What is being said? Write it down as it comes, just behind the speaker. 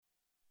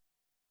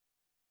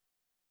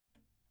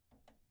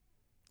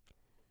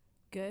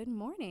Good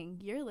morning.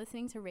 You're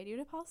listening to Radio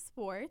DePaul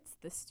Sports,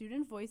 the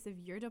student voice of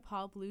your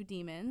DePaul Blue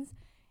Demons.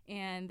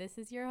 And this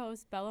is your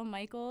host, Bella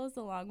Michaels,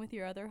 along with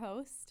your other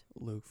host,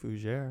 Luke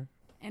Fougere.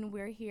 And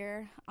we're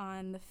here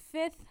on the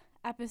 5th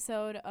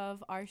episode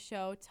of our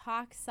show,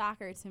 Talk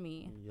Soccer to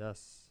Me.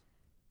 Yes.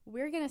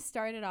 We're going to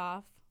start it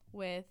off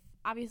with,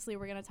 obviously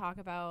we're going to talk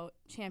about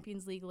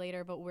Champions League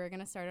later, but we're going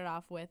to start it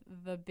off with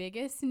the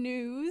biggest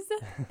news.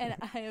 And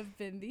I have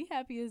been the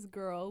happiest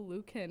girl.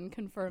 Luke can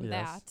confirm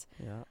that.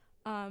 Yeah.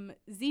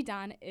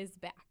 Zidane is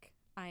back.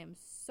 I am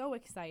so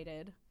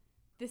excited.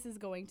 This is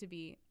going to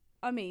be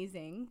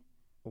amazing.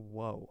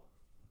 Whoa.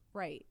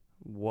 Right.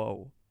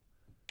 Whoa.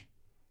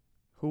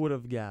 Who would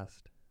have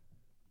guessed?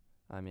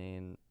 I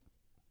mean,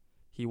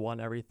 he won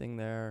everything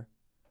there.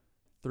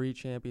 3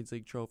 Champions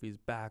League trophies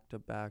back to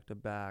back to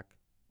back.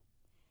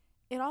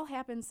 It all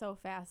happened so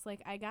fast.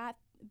 Like, I got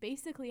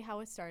basically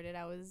how it started.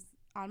 I was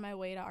on my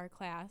way to our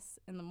class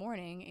in the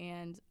morning,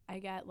 and I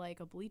got like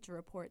a Bleacher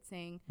Report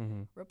saying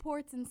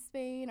reports in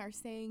Spain are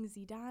saying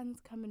Zidane's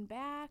coming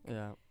back.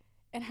 Yeah.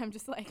 And I'm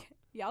just like,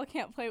 y'all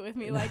can't play with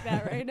me like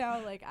that right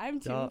now. Like, I'm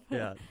too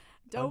don't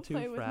I'm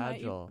play too with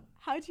fragile.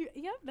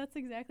 Yep, that's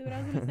exactly what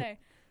I was gonna say.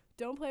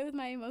 Don't play with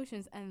my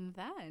emotions. And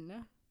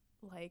then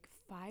like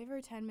 5 or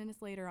 10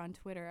 minutes later on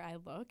Twitter, I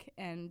look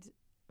and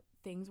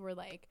things were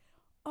like,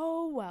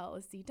 oh, well,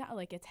 Zidane,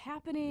 like, it's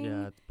happening.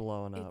 Yeah, it's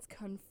blowing up. It's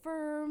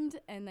confirmed.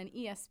 And then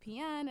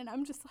ESPN, and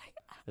I'm just like,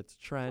 It's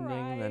trending.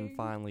 And then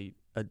finally,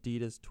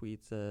 Adidas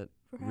tweets it.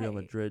 Right. Real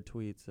Madrid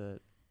tweets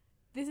it.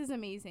 This is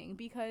amazing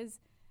because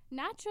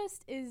not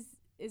just is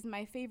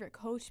my favorite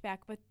coach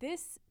back, but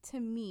this, to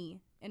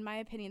me, in my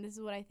opinion, this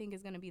is what I think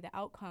is going to be the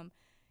outcome.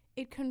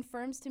 It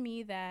confirms to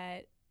me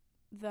that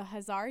the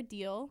Hazard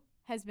deal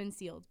has been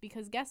sealed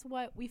because guess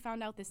what we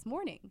found out this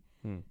morning?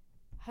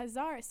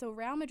 Hazard, so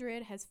Real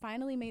Madrid has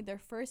finally made their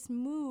first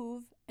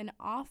move and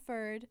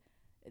offered,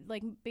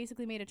 like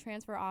basically made a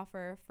transfer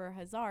offer for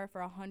Hazard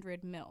for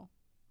 100 mil.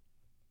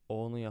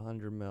 Only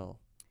 100 mil.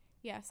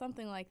 Yeah,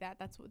 something like that.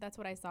 That's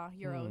what I saw,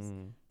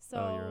 euros. So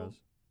euros.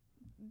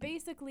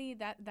 Basically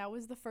that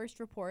was the first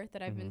report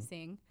that I've been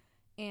seeing.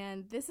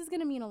 And this is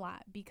going to mean a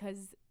lot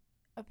because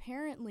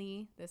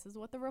apparently this is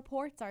what the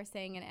reports are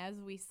saying. And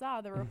as we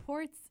saw, the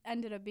reports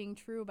ended up being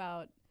true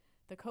about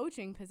the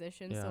coaching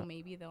position, so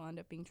maybe they'll end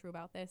up being true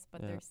about this, but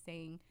they're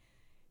saying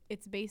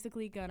it's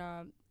basically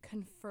gonna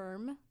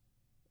confirm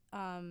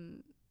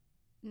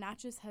not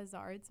just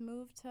Hazard's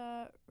move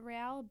to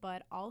Real,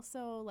 but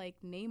also like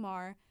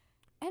Neymar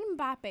and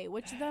Mbappe,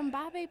 which the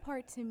Mbappe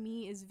part to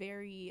me is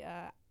very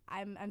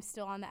I'm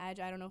still on the edge.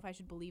 I don't know if I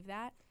should believe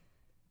that.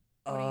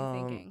 What are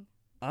you thinking?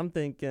 I'm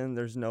thinking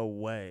there's no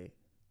way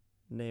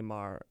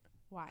Neymar,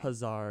 Why?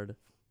 Hazard,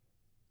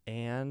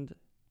 and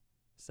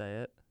say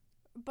it.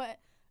 But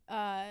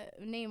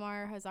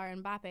Neymar, Hazard,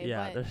 and Mbappe.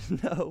 Yeah, but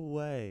there's no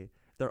way.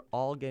 They're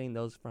all getting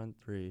those front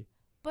 3.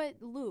 But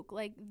Luke,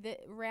 like the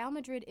Real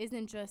Madrid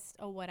isn't just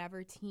a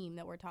whatever team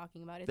that we're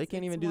talking about. They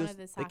can't even do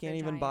this. They can't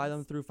even buy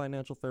them through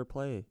financial fair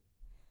play.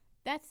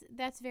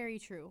 That's very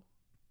true.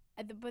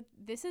 But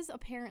this is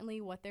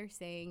apparently what they're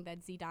saying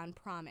that Zidane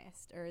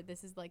promised, or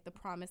this is like the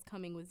promise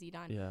coming with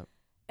Zidane. Yeah.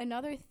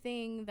 Another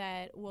thing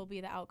that will be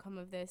the outcome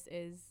of this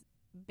is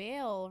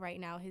Bale right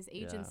now. His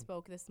agent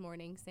spoke this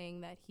morning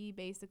saying that he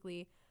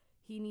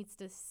needs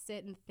to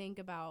sit and think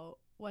about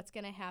what's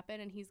going to happen,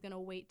 and he's going to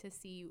wait to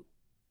see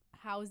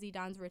how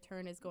Zidane's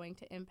return is going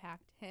to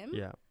impact him.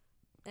 Yeah,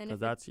 because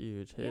that's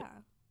huge.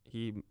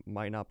 He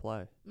might not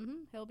play.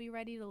 He'll be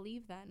ready to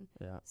leave then.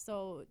 Yeah.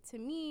 So to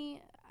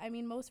me, I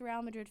mean, most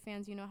Real Madrid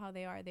fans, you know how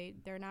they are.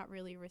 They're not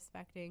really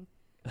respecting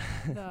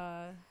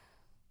the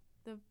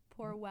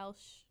poor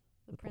Welsh,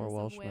 the Prince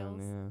poor of Wales.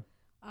 Welshman,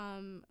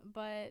 yeah.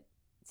 But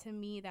to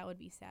me, that would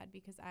be sad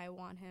because I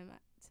want him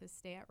to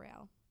stay at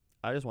Real.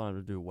 I just want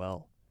him to do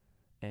well.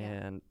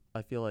 And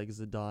I feel like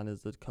Zidane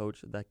is the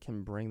coach that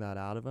can bring that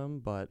out of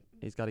him, but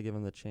he's got to give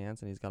him the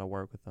chance and he's got to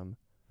work with him.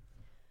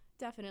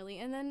 Definitely.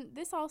 And then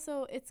this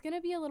also, it's going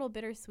to be a little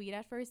bittersweet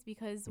at first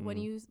because when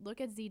you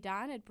look at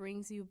Zidane, it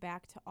brings you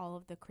back to all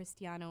of the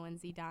Cristiano and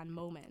Zidane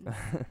moments.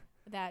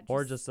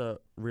 Or just a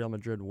Real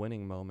Madrid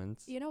winning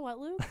moments. You know what,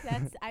 Luke?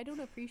 I don't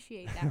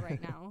appreciate that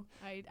right now.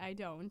 I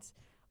don't.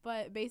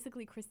 But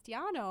basically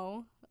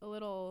Cristiano, a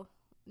little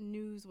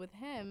news with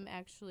him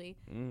actually.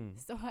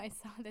 So I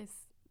saw this.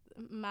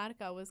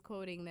 Marca was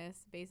quoting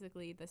this,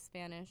 basically the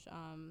Spanish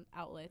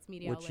outlets,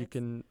 media outlets. Which you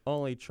can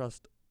only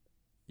trust.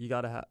 You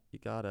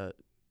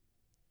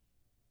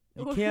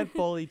can't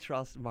fully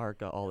trust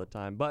Marca all the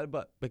time,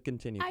 but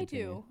continue.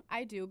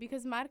 I do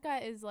because Marca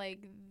is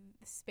like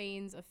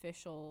Spain's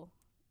official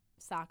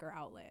soccer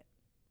outlet.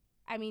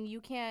 I mean,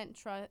 you can't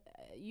trust.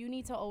 You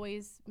need to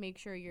always make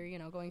sure you're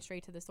going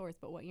straight to the source.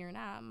 But what you're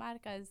not,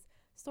 Marca is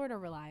sort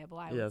of reliable.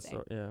 I would say.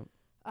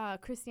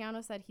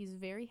 Cristiano said he's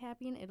very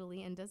happy in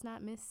Italy and does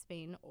not miss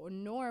Spain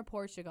nor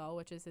Portugal,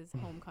 which is his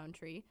home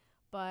country.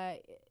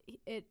 But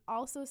it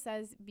also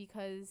says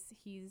because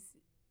he's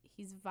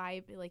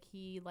like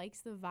he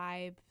likes the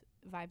vibes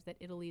that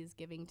Italy is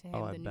giving to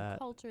him, the new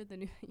culture, the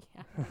new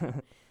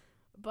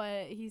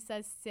But he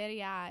says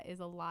Serie A is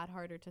a lot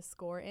harder to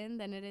score in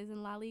than it is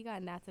in La Liga,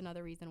 and that's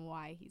another reason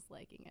why he's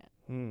liking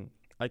it.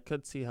 I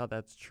could see how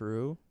that's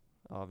true.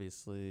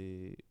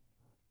 Obviously,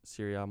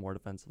 Serie A more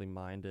defensively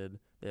minded.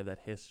 They have that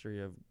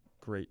history of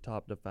great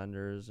top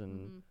defenders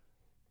and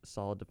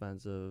solid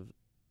defensive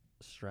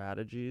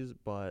strategies,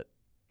 but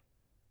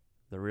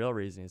the real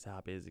reason he's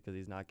happy is because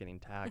he's not getting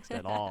taxed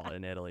at all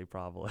in Italy,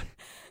 probably.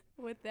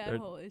 With that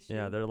whole issue.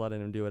 Yeah, they're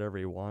letting him do whatever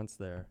he wants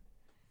there.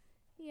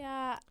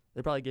 Yeah.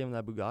 They probably gave him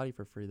that Bugatti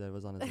for free that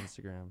was on his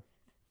Instagram.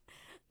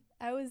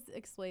 I was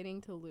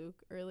explaining to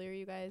Luke earlier,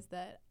 you guys,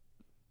 that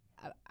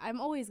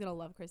I'm always going to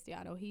love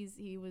Cristiano.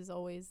 He was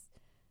always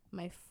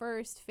my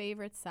first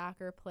favorite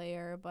soccer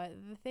player, but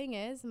the thing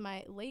is,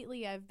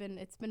 lately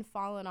it's been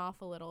falling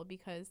off a little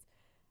because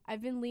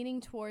I've been leaning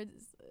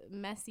towards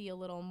Messi a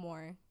little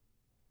more.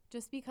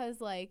 Just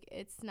because like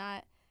it's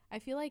not I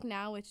feel like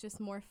now it's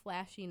just more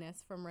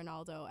flashiness from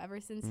Ronaldo.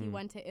 Ever since he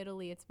went to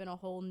Italy, it's been a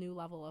whole new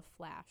level of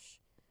flash.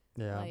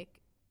 Yeah.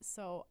 Like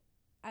so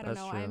I don't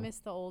That's know. true. I miss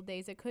the old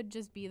days. It could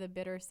just be the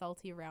bitter,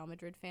 salty Real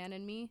Madrid fan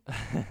in me.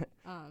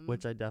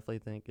 Which I definitely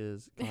think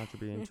is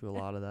contributing to a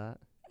lot of that.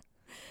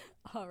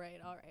 All right.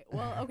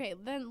 Well, okay,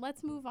 then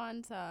let's move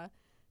on to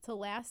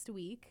last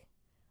week.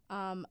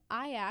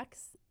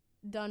 Ajax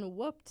done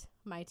whooped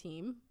my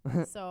team.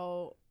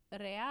 So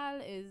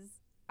Real is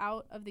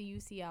out of the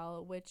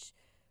UCL, which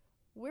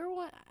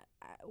we're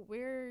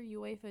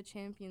UEFA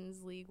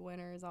Champions League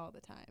winners all the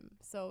time.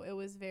 So it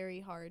was very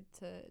hard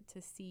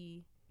to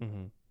see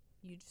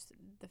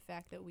the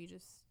fact that we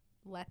just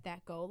let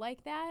that go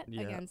like that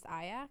against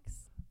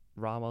Ajax.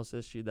 Ramos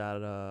issued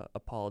that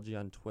apology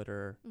on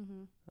Twitter.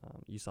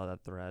 You saw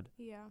that thread.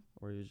 Yeah.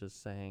 Where he was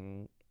just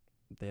saying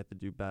they have to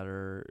do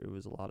better.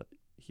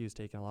 He was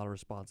taking a lot of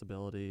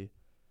responsibility.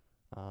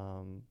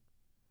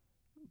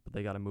 But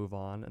they got to move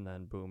on, and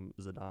then boom,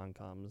 Zidane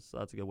comes. So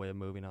that's a good way of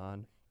moving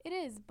on. It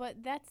is, but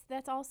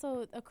that's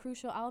also a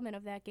crucial element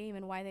of that game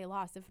and why they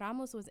lost. If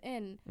Ramos was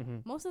in,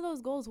 most of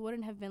those goals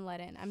wouldn't have been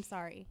let in. I'm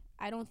sorry.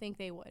 I don't think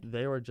they would.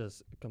 They were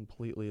just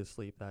completely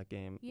asleep that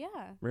game. Yeah.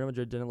 Real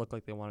Madrid didn't look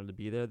like they wanted to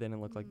be there. They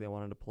didn't look like they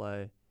wanted to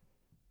play.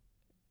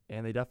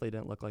 And they definitely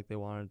didn't look like they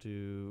wanted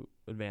to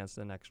advance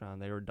to the next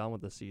round. They were done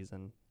with the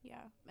season.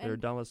 Yeah. They were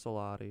done with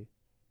Solari.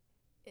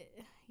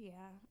 Yeah.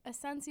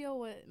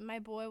 Asensio, my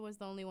boy, was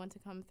the only one to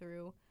come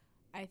through,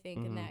 I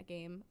think, in that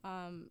game.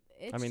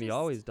 He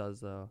always does,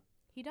 though.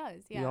 He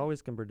does, yeah. He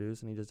always can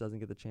produce, and he just doesn't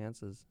get the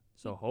chances.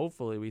 So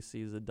hopefully we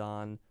see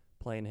Zidane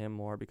playing him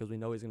more because we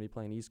know he's going to be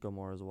playing Isco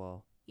more as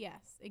well.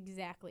 Yes,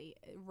 exactly.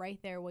 Right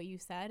there, what you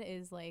said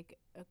is like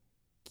a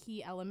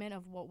key element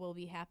of what will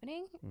be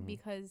happening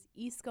because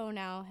Isco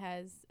now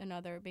has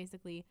another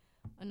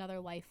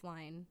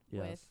lifeline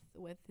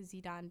with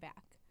Zidane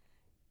back.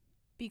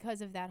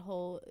 Because of that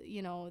whole,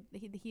 he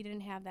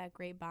didn't have that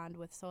great bond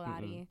with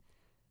Solari.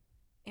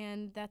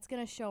 And that's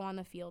going to show on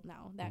the field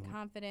now. That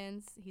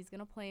confidence, he's going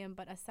to play him.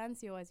 But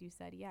Asensio, as you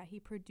said, yeah, he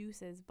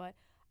produces. But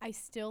I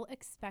still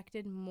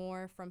expected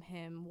more from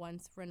him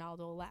once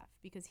Ronaldo left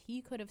because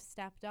he could have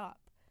stepped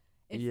up.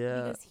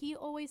 Because he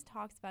always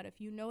talks about, if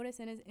you notice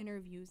in his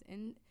interviews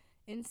in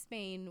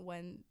Spain,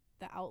 when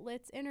the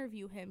outlets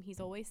interview him,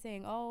 he's always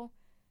saying,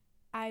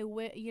 I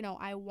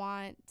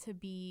want to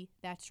be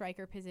that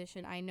striker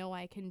position. I know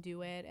I can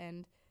do it.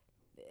 And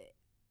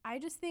I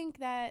just think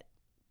that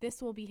this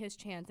will be his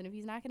chance. And if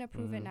he's not going to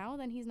prove it now,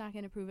 then he's not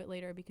going to prove it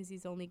later because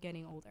he's only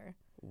getting older.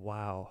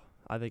 Wow.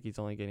 I think he's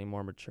only getting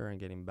more mature and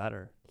getting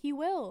better. He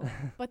will.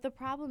 But the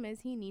problem is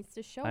he needs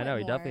to show it I know, more.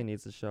 he definitely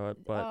needs to show it.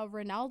 But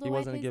Ronaldo he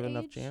wasn't at his given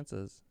enough age,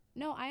 chances.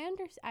 No,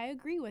 I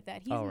agree with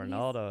that.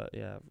 Ronaldo,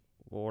 yeah.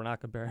 Well, we're not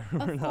comparing Of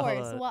Ronaldo.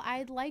 course. Well,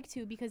 I'd like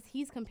to because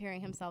he's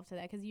comparing himself to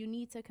that because you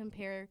need to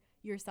compare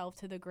yourself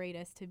to the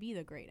greatest to be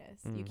the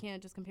greatest. You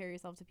can't just compare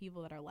yourself to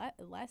people that are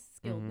less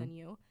skilled than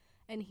you.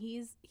 And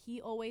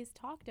he always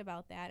talked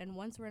about that. And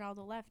once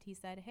Ronaldo left, he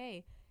said,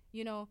 hey,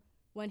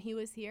 when he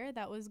was here,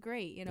 that was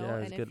great.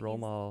 Yeah, he's a good role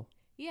model.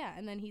 Yeah,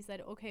 and then he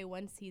said, okay,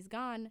 once he's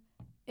gone,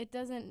 it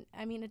doesn't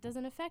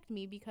affect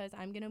me because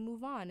I'm going to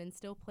move on and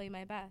still play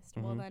my best.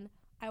 Well, then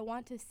I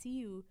want to see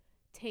you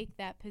take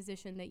that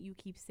position that you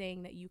keep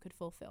saying that you could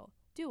fulfill.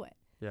 Do it.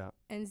 Yeah.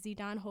 And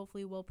Zidane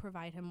hopefully will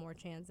provide him more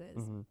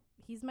chances.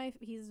 He's my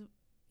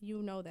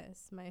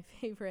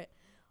favorite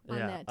on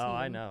that team. Oh,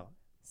 I know.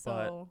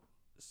 So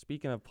but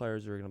speaking of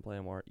players who are going to play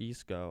more,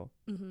 Isco,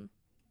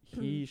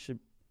 he should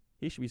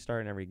be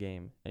starting every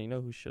game. And you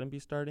know who shouldn't be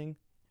starting?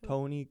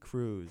 Toni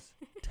Kroos.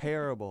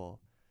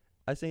 Terrible.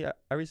 I say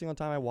every single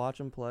time I watch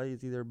him play,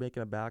 he's either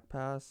making a back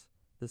pass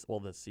this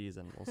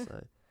season, we'll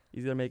say.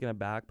 He's either making a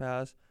back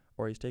pass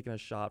or he's taking a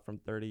shot from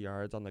 30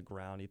 yards on the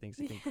ground. He thinks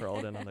he can curl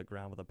it in on the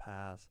ground with a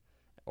pass.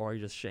 Or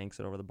he just shanks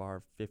it over the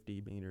bar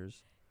 50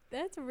 meters.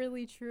 That's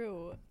really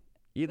true.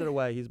 Either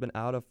way, he's been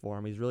out of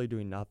form. He's really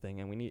doing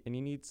nothing. And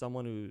you need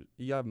someone who,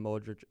 you have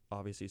Modric,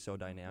 obviously so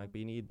dynamic, but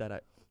you need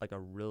that like a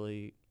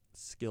really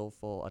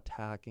skillful,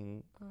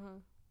 attacking,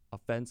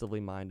 offensively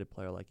minded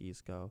player like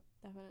Isco.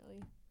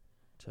 Definitely.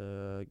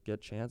 To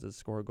get chances,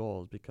 score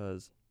goals,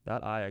 because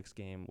that Ajax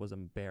game was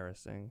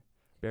embarrassing.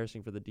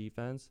 embarrassing for the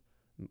defense.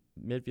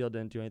 Midfield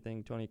didn't do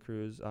anything. Tony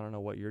Cruz, I don't know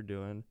what you're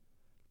doing.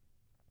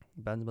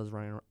 Benzema's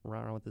running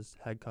around with his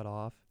head cut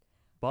off.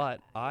 But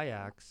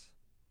Ajax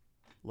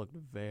looked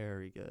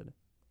very good.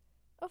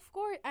 Of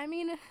course. I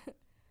mean,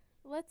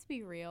 let's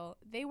be real.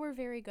 They were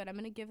very good. I'm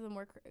going to give them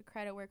more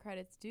credit where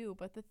credit's due.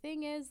 But the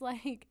thing is,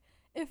 like,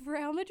 if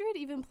Real Madrid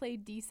even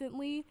played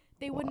decently,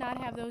 they would not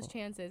have those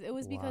chances. It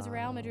was because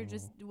Real Madrid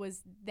just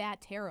was that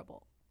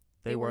terrible.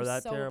 They were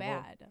that so terrible?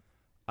 Bad.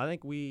 I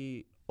think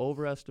we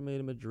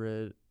overestimated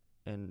Madrid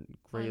and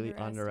greatly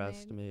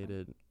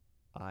underestimated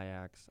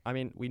Ajax. I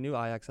mean, we knew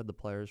Ajax had the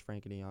players,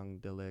 Frankie de Jong,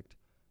 De Ligt,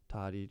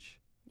 Tadic,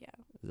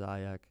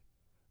 Ziyech.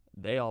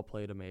 They all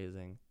played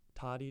amazing.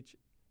 Tadic,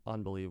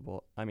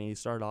 unbelievable. I mean, he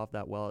started off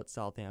that well at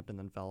Southampton,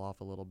 then fell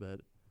off a little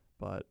bit.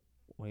 But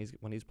when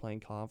he's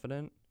playing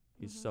confident,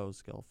 he's so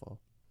skillful.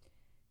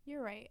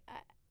 You're right.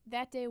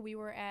 That day we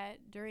were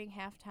during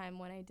halftime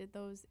when I did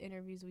those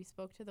interviews, we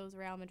spoke to those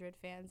Real Madrid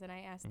fans, and I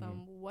asked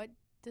them, what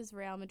does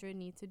Real Madrid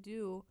need to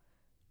do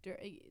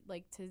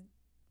to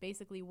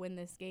basically win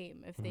this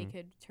game if they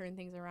could turn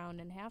things around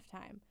in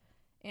halftime?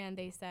 And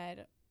they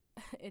said,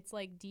 it's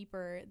like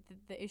deeper.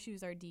 The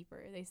issues are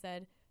deeper. They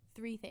said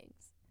 3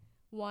 things.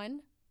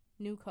 1,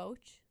 new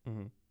coach.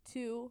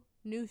 2,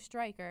 new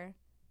striker.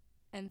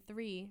 And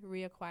 3,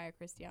 reacquire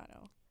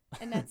Cristiano.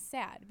 And that's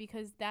sad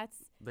because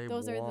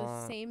those are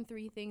the same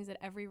 3 things that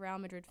every Real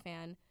Madrid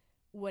fan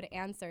would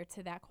answer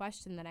to that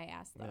question that I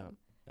asked them.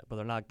 Yeah, but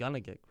they're not going to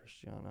get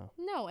Cristiano.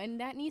 No, and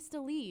that needs to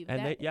leave.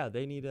 And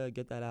they need to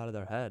get that out of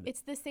their head.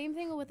 It's the same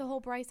thing with the whole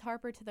Bryce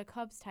Harper to the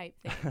Cubs type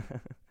thing.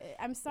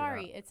 I'm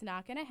sorry, it's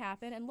not going to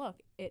happen. And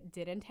look, it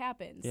didn't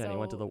happen. Yeah, and he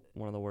went to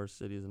one of the worst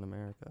cities in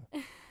America.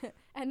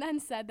 And then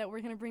said that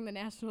we're going to bring the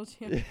national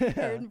championship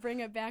and bring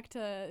it back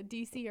to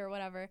D.C. or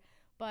whatever.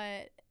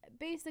 But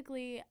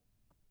basically,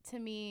 to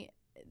me,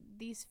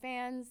 these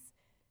fans,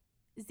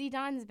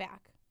 Zidane's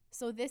back.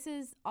 So this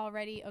is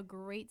already a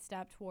great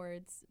step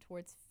towards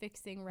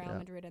fixing Real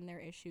Madrid and their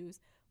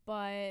issues.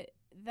 But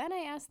then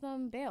I asked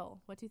them,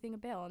 Bale, what do you think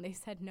of Bale? And they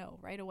said no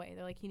right away.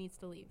 They're like, he needs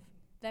to leave.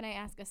 Then I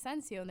asked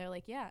Asensio, and they're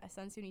like, yeah,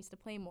 Asensio needs to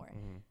play more.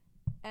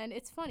 And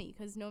it's funny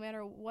because no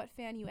matter what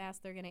fan you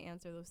ask, they're going to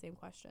answer those same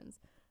questions.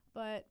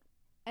 But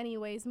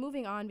anyways,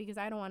 moving on because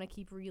I don't want to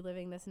keep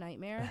reliving this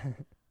nightmare.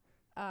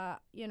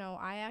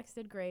 Ajax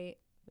did great.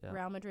 Yeah.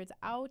 Real Madrid's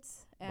out,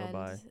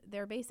 and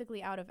they're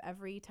basically out of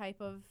every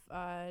type of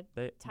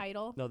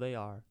title. No, they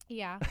are.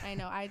 Yeah, I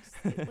know. I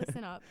just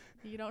listen up.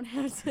 You don't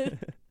have to.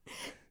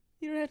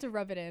 You don't have to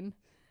rub it in.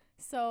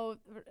 So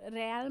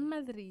Real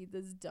Madrid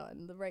is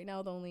done. Right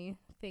now, the only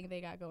thing they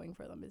got going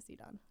for them is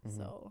Zidane.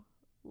 So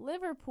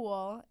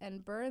Liverpool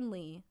and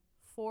Burnley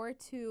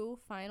 4-2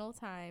 final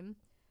time.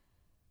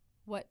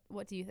 What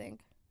do you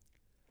think?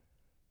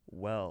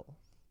 Well,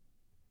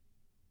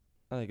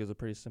 I think it was a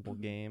pretty simple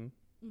game.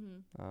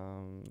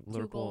 Liverpool,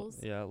 2 goals.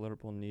 Yeah,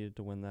 Liverpool needed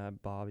to win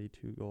that. Bobby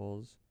 2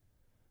 goals.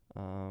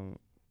 2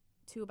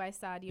 by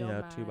Sadio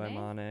Mane. 2 by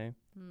Mane.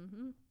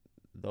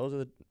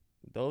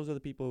 Those are the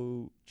people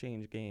who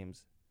change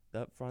games.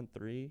 That front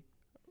 3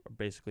 are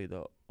basically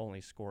the only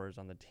scorers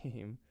on the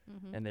team,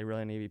 and they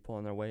really need to be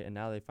pulling their weight. And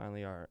now they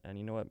finally are. And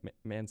you know what?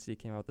 Man City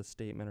came out with a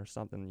statement or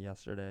something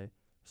yesterday.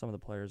 Some of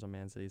the players on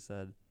Man City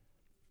said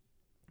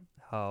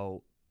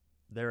how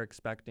they're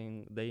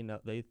expecting.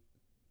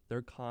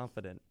 They're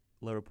confident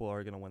Liverpool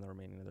are going to win the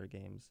remaining of their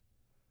games.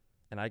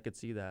 And I could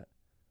see that.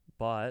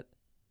 But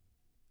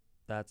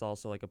that's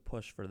also like a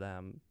push for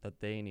them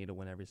that they need to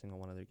win every single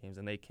one of their games.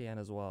 And they can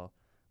as well.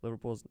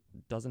 Liverpool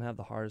doesn't have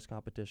the hardest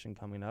competition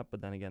coming up, but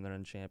then again, they're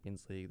in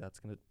Champions League. That's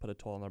going to put a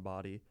toll on their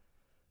body.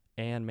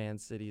 And Man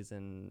City's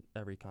in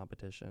every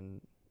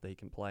competition they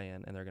can play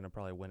in, and they're going to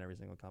probably win every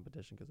single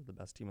competition because they're the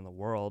best team in the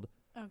world.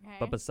 Okay.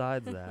 But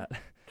besides that,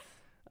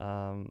 it's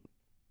going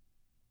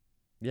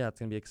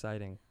to be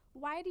exciting.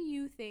 Why do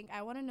you think,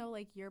 I want to know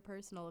like your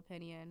personal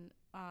opinion,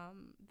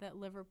 that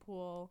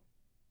Liverpool,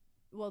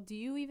 do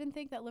you even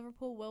think that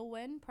Liverpool will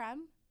win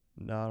Prem?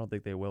 No, I don't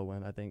think they will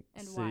win. I think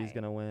City's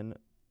going to win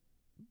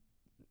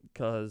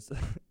because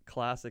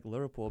classic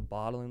Liverpool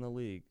bottling the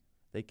league.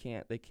 They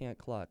can't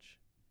clutch.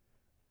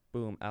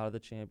 Boom, out of the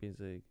Champions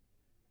League.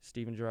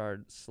 Steven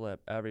Gerrard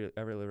slip. Every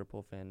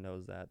Liverpool fan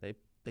knows that.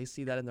 They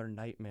see that in their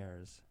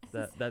nightmares.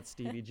 that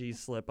Stevie G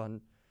slip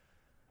on.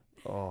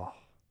 Oh.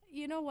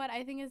 You know what?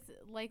 I think it's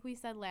like we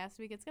said last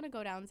week. It's gonna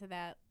go down to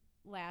that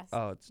last.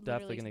 Oh, it's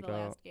definitely gonna go.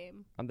 Last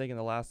game. I'm thinking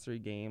the last 3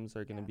 games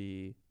are gonna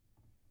be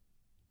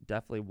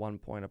definitely 1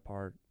 point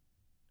apart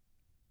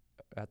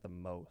at the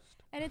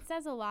most. And it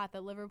says a lot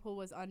that Liverpool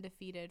was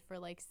undefeated for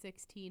like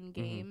 16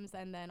 games,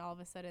 and then all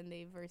of a sudden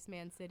they versed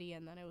Man City,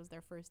 and then it was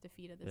their first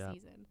defeat of the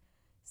season.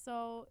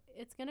 So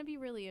it's going to be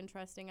really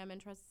interesting. I'm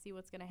interested to see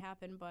what's going to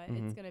happen, but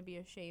it's going to be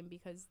a shame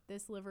because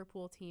this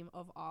Liverpool team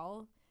of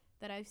all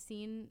that I've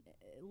seen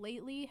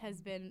lately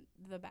has been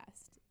the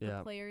best.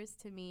 The players,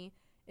 to me,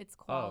 it's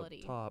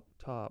quality. Oh,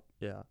 top.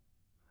 Yeah.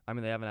 I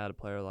mean, they haven't had a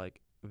player like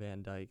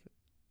Van Dijk,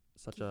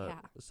 such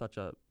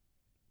a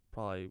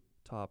probably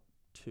top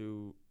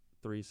 2-3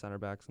 center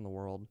backs in the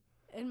world.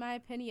 In my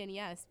opinion,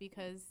 yes,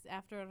 because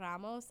after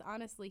Ramos,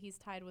 honestly, he's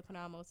tied with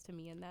Ramos to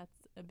me, and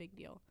that's a big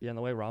deal. Yeah, and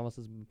the way Ramos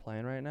has been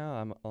playing right now,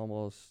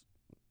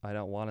 I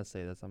don't want to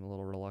say this, I'm a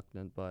little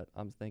reluctant, but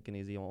I'm thinking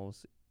he's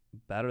almost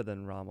better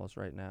than Ramos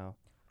right now.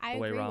 I the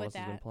way agree Ramos with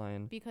has been that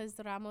playing. because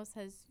Ramos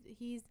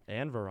he's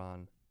And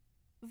Varane.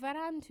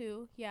 Varane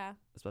too, yeah.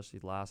 Especially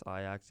last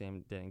Ajax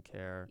game, didn't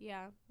care.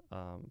 Yeah.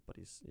 But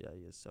he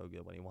is so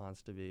good when he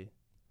wants to be.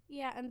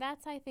 Yeah, and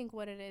that's, I think,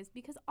 what it is,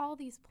 because all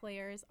these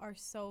players are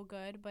so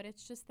good, but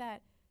it's just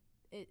that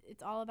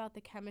it's all about the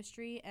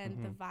chemistry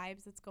and the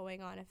vibes that's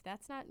going on. If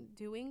that's not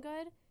doing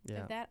good,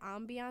 if that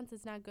ambiance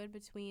is not good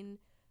between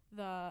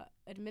the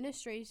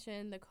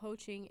administration, the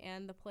coaching,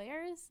 and the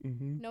players,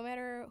 no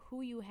matter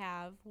who you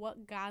have,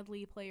 what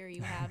godly player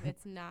you have,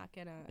 it's not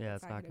gonna. Yeah,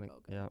 it's not gonna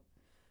go good. Yeah,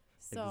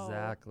 So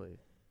exactly.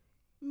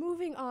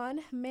 Moving on,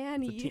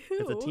 Man U.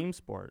 It's a team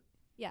sport.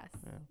 Yes.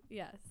 Yeah.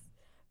 Yes.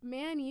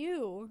 Man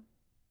U.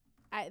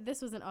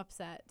 This was an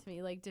upset to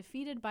me. Like,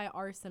 defeated by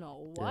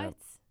Arsenal. What?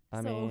 Yeah.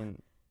 I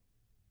mean,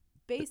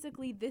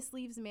 basically, this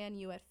leaves Man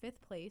U at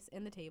 5th place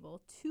in the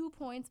table, 2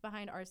 points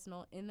behind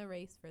Arsenal in the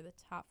race for the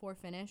top 4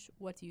 finish.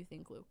 What do you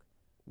think, Luke?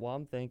 Well,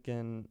 I'm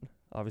thinking,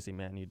 obviously,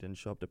 Man U didn't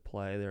show up to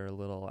play. They're a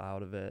little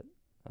out of it.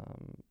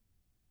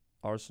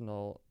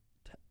 Arsenal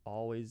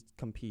always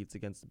competes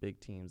against the big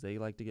teams. They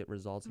like to get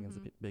results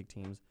against the big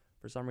teams.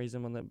 For some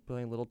reason, when they're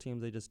playing little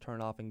teams, they just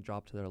turn off and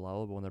drop to their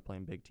level. But when they're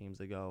playing big teams,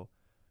 they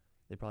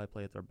probably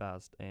play at their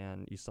best.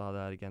 And you saw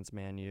that against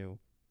Man U.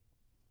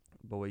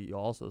 But what you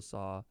also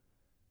saw,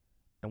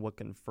 and what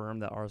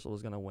confirmed that Arsenal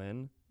was going to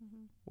win,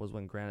 was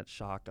when Granit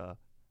Xhaka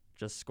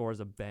just scores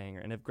a banger.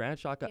 And if Granit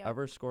Xhaka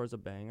ever scores a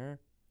banger,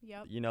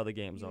 you know the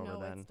game's over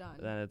then. It's done.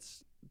 Then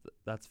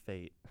that's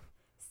fate.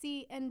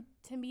 See, and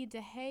to me, De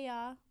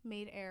Gea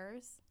made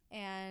errors,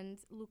 and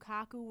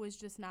Lukaku was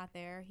just not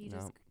there. He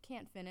just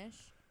can't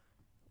finish.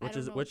 Which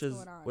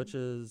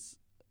is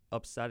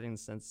upsetting,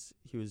 since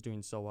he was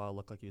doing so well. It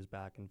looked like he was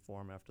back in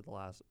form after the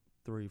last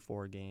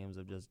 3-4 games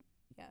of just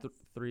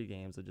 3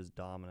 games of just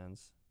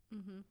dominance.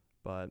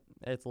 But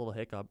it's a little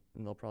hiccup,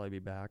 and they'll probably be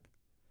back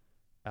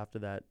after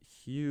that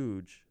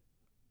huge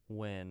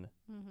win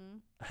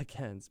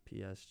against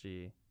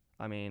PSG.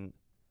 I mean,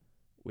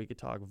 we could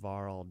talk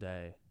VAR all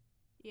day.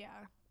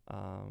 Yeah.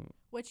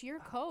 Which your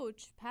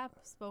coach, Pep,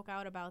 spoke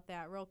out about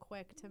that real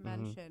quick to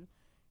mention.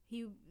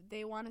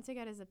 They wanted to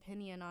get his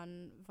opinion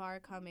on VAR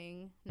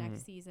coming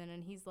next season,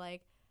 and he's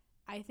like,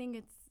 I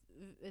think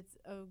it's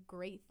a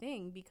great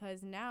thing,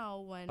 because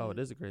now when it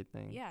is a great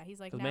thing. Yeah, he's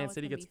like, now Man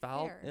City gets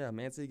fouled. Fair. Yeah,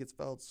 Man City gets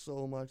fouled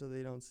so much that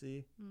they don't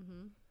see.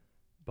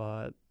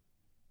 But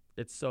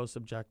it's so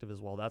subjective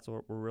as well. That's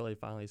what we're really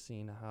finally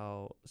seeing,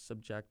 how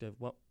subjective.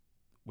 Well,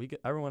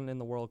 everyone in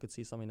the world could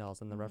see something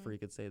else, and the referee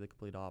could say the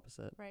complete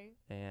opposite. Right.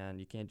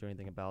 And you can't do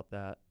anything about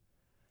that.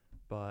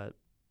 But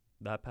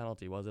that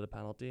penalty, was it a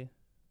penalty?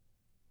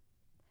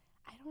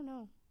 I don't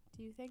know.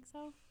 Do you think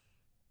so?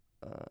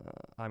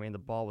 I mean, the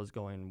ball was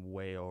going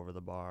way over the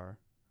bar.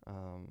 I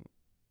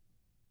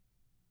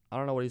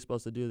don't know what he's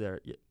supposed to do there.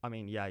 I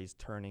mean, yeah, he's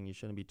turning. You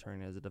shouldn't be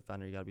turning as a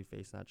defender. You got to be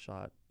facing that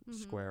shot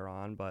square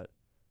on. But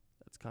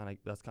that's kind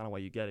of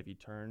what you get if you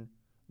turn.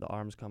 The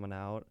arm's coming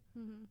out.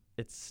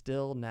 It's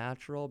still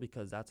natural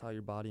because that's how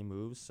your body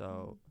moves.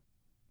 So,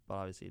 but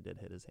obviously, it did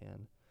hit his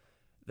hand.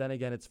 Then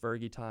again, it's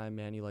Fergie time.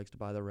 Man, he likes to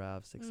buy the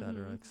refs, et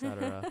cetera, et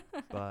cetera.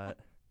 But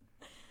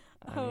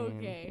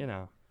okay, you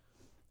know.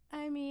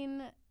 I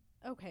mean,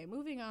 okay.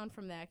 Moving on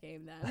from that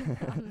game, then.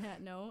 On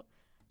that note,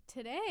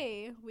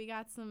 today we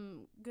got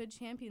some good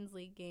Champions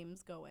League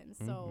games going.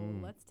 So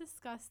let's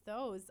discuss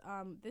those.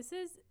 This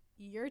is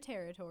your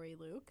territory,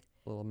 Luke.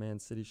 Little Man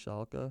City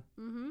Schalke.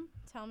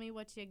 Tell me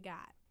what you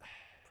got.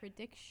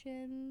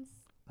 Predictions?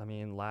 I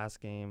mean, last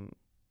game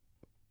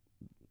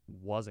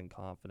was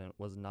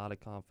not a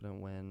confident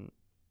win.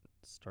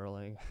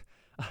 Sterling.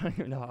 I don't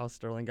even know how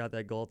Sterling got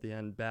that goal at the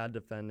end. Bad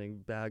defending,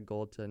 bad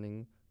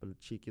goaltending, but a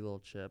cheeky little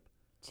chip.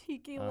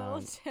 Cheeky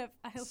little chip.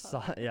 I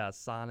love it. Yeah,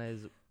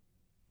 Sane's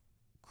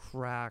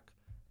crack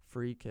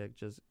free kick,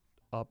 just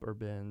upper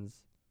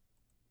bins.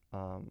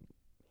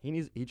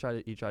 He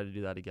tried to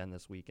do that again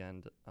this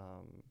weekend.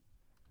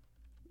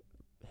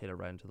 Hit it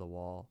right into the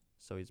wall.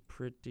 So he's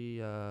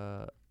pretty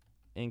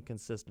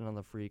inconsistent on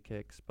the free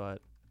kicks,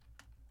 but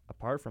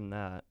apart from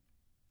that,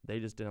 they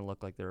just didn't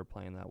look like they were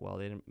playing that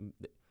well.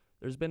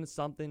 There's been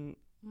something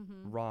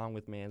wrong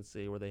with Man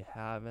City where they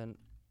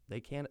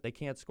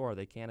can't score,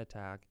 they can't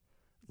attack.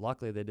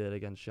 Luckily they did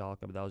against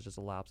Schalke, but that was just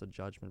a lapse of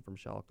judgment from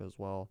Schalke as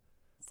well.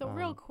 So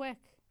real quick,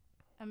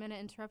 I'm gonna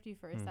interrupt you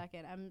for a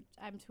second.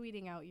 I'm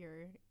tweeting out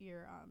your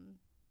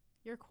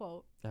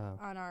quote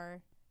on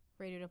our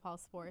Radio DePaul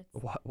Sports.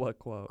 What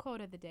quote?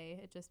 Quote of the day.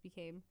 It just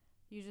became.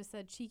 You just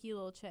said cheeky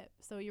little chip.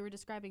 So you were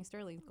describing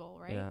Sterling's goal,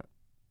 right? Yeah.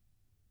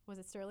 Was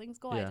it Sterling's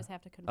goal? Yeah. I just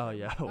have to confirm. Oh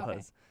yeah, it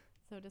was.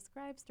 So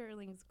describe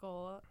Sterling's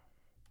goal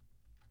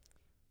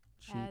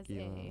cheeky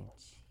as a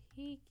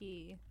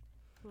cheeky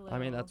little. I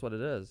mean, that's what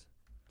it is.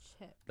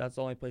 Chip. That's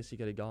the only place he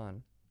could have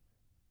gone.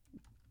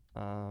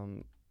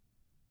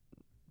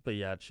 But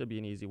yeah, it should be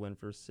an easy win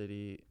for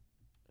City.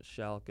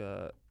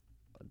 Schalke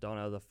don't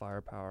have the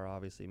firepower.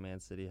 Obviously, Man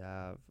City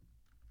have.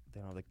 They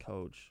don't have the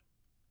coach.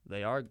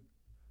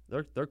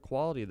 They're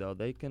quality though.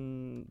 They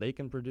can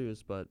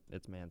produce, but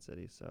it's Man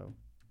City, so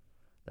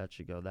that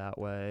should go that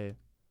way.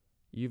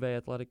 Juve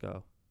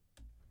Atletico,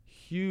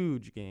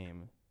 huge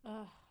game.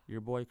 Ugh.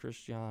 Your boy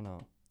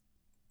Cristiano.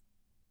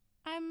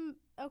 I'm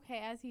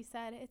okay, as he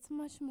said, it's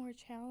much more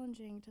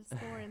challenging to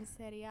score in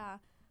Serie A,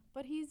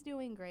 but he's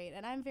doing great,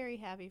 and I'm very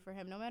happy for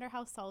him. No matter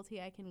how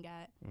salty I can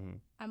get,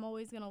 I'm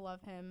always gonna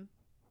love him.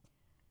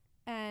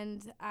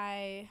 And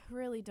I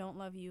really don't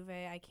love Juve.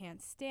 I can't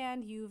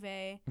stand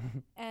Juve.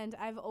 And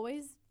I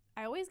always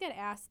get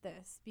asked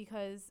this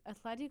because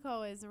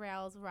Atletico is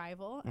Real's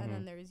rival, and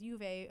then there's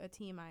Juve, a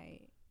team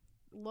I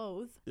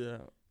loathe. Yeah.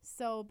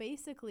 So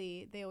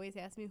basically, they always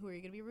ask me, who are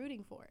you going to be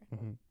rooting for? I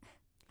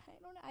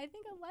don't know. I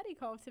think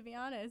Atletico, to be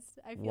honest.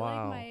 I feel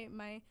like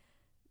my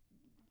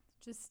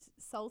just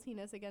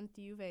saltiness against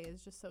Juve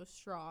is just so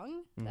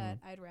strong that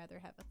I'd rather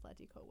have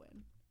Atletico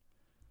win.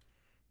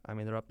 I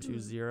mean, they're up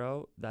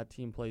 2-0. That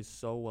team plays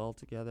so well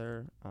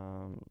together.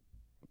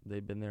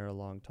 They've been there a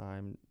long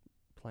time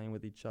playing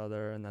with each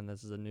other. And then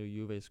this is a new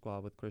Juve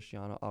squad with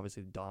Cristiano,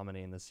 obviously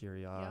dominating the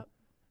Serie A. Yep.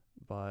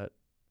 But,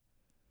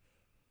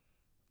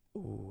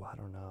 I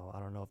don't know. I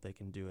don't know if they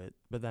can do it.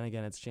 But then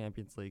again, it's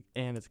Champions League,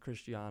 and it's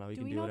Cristiano. He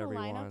can do whatever he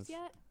wants. Do we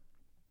know the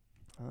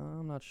lineups yet?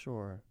 I'm not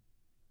sure.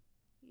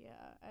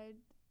 Yeah,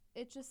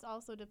 it just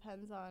also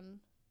depends on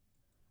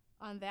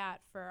that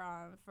for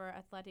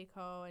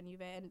Atletico and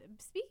Juve. And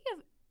speaking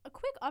of a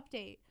quick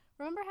update,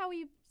 remember how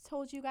we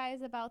told you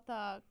guys about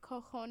the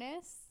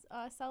Cojones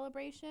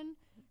celebration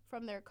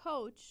from their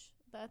coach,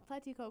 the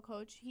Atletico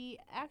coach? He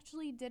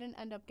actually didn't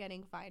end up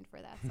getting fined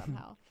for that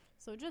somehow.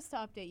 So just to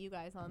update you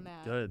guys on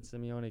that. Good.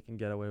 Simeone can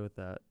get away with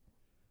that.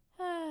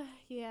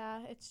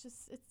 Yeah,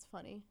 it's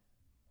funny.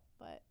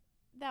 But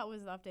that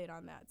was the update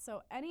on that.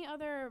 So any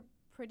other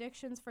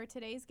predictions for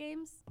today's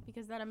games?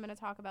 Because then I'm going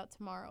to talk about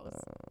tomorrow's.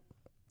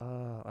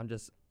 I'm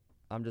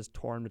just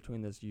torn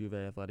between this Juve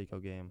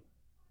Atletico game.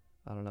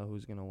 I don't know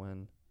who's gonna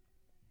win.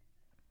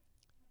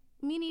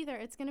 Me neither.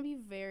 It's gonna be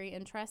very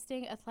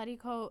interesting.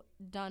 Atletico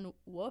done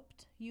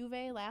whooped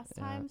Juve last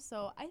time,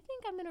 so I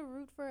think I'm gonna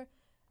root for.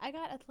 I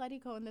got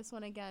Atletico in this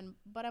one again,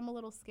 but I'm a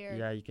little scared.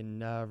 Yeah, you can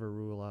never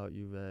rule out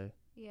Juve.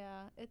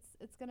 Yeah,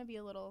 it's gonna be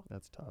a little.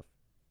 That's tough.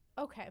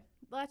 Okay,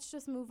 let's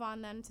just move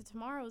on then to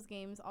tomorrow's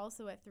games,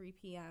 also at 3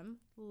 p.m.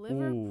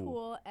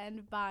 Liverpool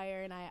and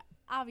Bayern. I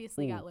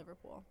obviously got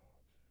Liverpool.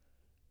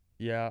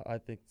 Yeah, I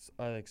think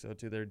so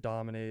too. They're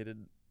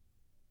dominated.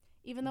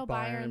 Even though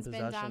Bayern's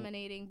been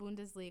dominating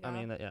Bundesliga. I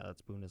mean,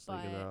 that's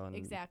Bundesliga though. And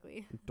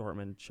exactly.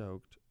 Dortmund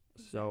choked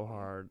so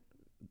hard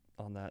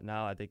on that.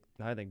 Now I think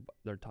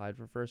they're tied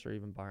for first, or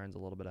even Bayern's a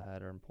little bit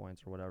ahead or in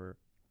points or whatever.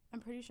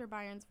 I'm pretty sure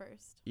Bayern's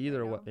first.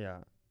 Either way, yeah.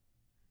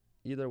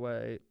 Either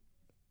way.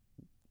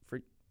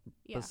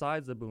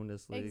 Besides the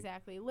Bundesliga.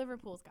 Exactly.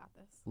 Liverpool's got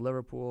this.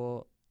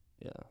 Liverpool,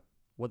 yeah.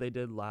 What they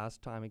did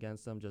last time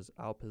against them, just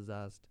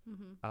outpossessed,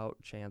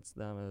 outchanced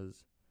them.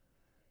 As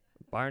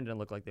Bayern didn't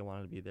look like they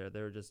wanted to be there.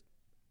 They were just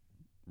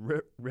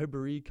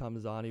Ribéry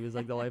comes on. He was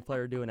like the life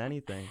player doing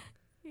anything.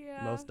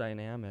 Yeah. Most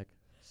dynamic.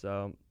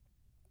 So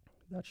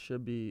that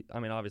should be. I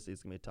mean, obviously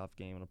it's gonna be a tough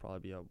game. It'll probably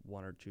be a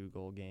 1 or 2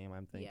 goal game.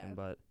 I'm thinking,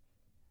 but.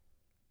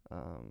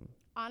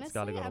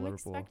 Honestly, I'm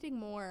expecting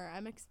more.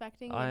 I'm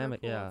expecting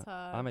Liverpool to.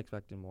 I'm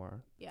expecting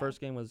more. Yeah. First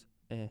game was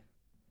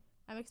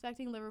I'm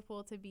expecting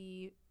Liverpool to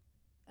be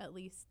at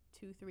least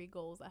 2-3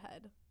 goals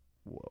ahead.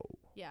 Whoa.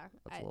 Yeah.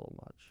 That's a little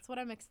much. That's what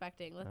I'm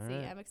expecting. Let's see.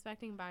 I'm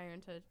expecting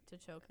Bayern to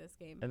choke this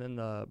game. And then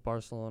the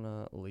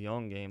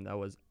Barcelona-Lyon game, that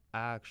was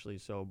actually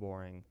so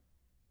boring.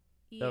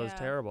 Yeah. That was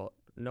terrible.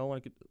 No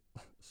one could.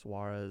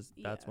 Suarez,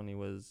 that's when he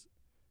was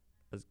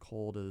as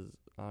cold as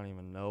I don't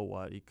even know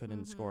what. He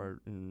couldn't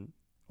score in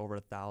over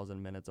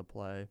 1,000 minutes of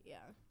play. Yeah.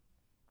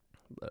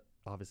 But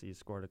obviously he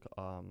scored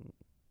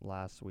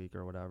last week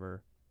or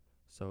whatever.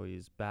 So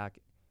he's back,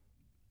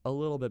 a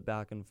little bit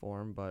back in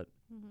form. But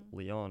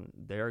Lyon,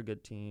 they're a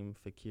good team.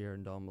 Fekir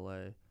and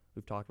Ndombele,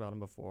 we've talked about them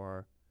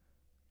before.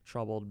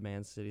 Troubled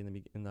Man City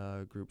in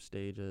the group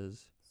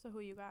stages. So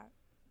who you got?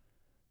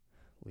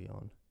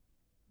 Lyon.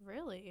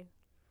 Really?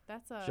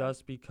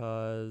 Just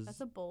because.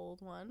 That's a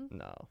bold one.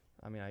 No.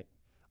 I mean,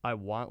 I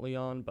want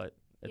Lyon, but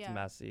it's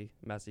Messi.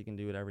 Messi can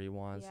do whatever he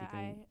wants. Yeah,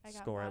 he can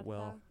score at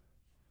will.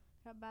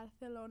 Got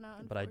Barcelona,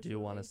 but I do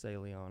want to say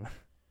Lyon.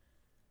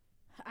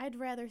 I'd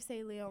rather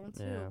say Lyon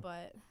too,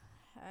 but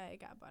I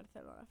got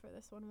Barcelona for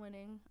this one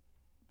winning.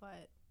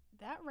 But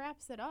that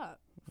wraps it up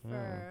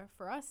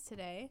for us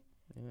today.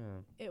 Yeah.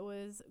 It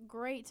was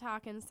great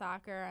talking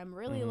soccer. I'm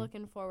really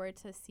looking forward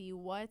to see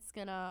what's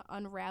going to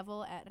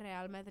unravel at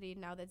Real Madrid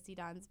now that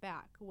Zidane's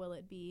back. Will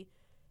it be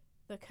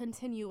the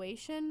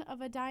continuation of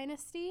a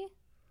dynasty,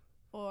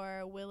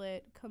 or will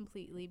it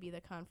completely be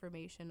the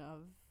confirmation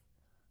of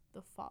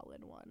the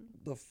fallen one?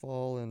 The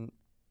fallen.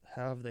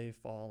 Have they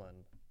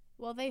fallen?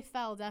 Well, they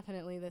fell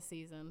definitely this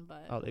season,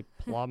 but... Oh, they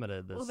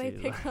plummeted this season.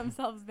 Will they pick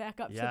themselves back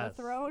up to the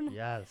throne?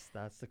 Yes,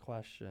 that's the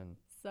question.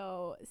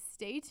 So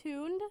stay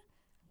tuned.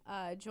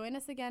 Join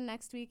us again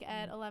next week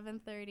at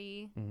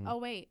 11:30. Mhm. Oh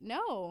wait,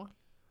 no,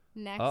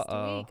 next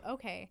Uh-oh. week.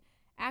 Okay,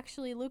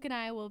 actually, Luke and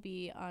I will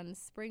be on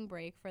spring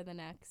break for the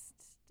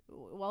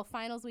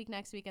finals week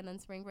next week, and then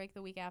spring break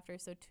the week after.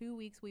 So 2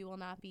 weeks we will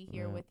not be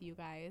here Yeah. with you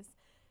guys.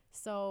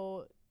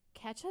 So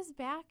catch us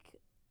back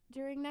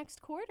during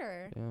next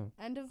quarter, Yeah.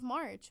 end of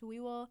March. We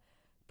will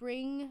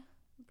bring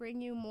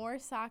you more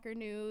soccer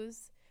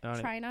news. I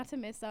don't- Try not to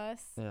miss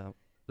us. Yeah.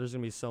 There's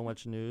gonna be so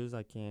much news.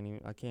 I can't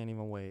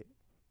even wait.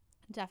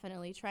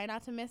 Definitely try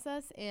not to miss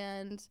us.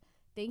 And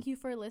thank you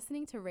for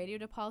listening to Radio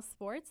DePaul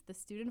Sports, the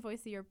student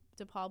voice of your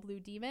DePaul Blue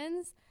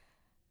Demons.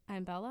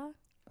 I'm Bella.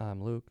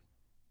 I'm Luke.